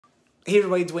Hey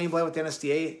everybody, Dwayne Blais with the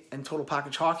NSDA and Total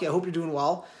Package Hockey. I hope you're doing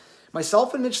well.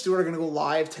 Myself and Mitch Stewart are going to go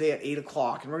live today at 8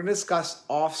 o'clock, and we're going to discuss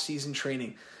off-season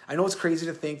training. I know it's crazy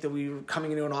to think that we're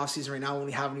coming into an off-season right now when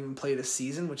we haven't even played a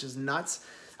season, which is nuts.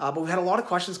 But we've had a lot of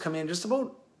questions come in just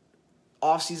about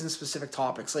off-season specific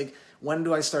topics, like when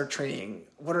do I start training?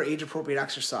 What are age-appropriate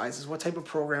exercises? What type of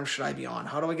program should I be on?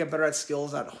 How do I get better at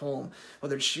skills at home,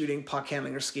 whether it's shooting, puck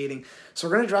handling, or skating? So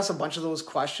we're going to address a bunch of those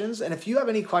questions, and if you have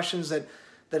any questions that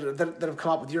have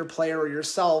come up with your player or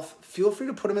yourself, feel free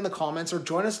to put them in the comments or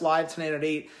join us live tonight at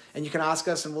 8, and you can ask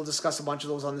us, and we'll discuss a bunch of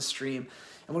those on the stream.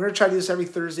 And we're going to try to do this every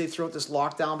Thursday throughout this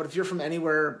lockdown, but if you're from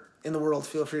anywhere in the world,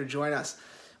 feel free to join us.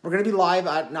 We're going to be live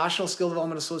at National Skill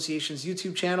Development Association's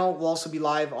YouTube channel. We'll also be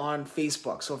live on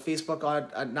Facebook. So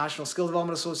Facebook at National Skill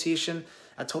Development Association,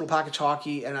 at Total Package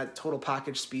Hockey, and at Total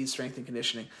Package Speed, Strength, and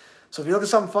Conditioning. So if you're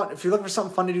looking for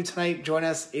something fun to do tonight, join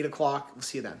us 8 o'clock. We'll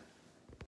see you then.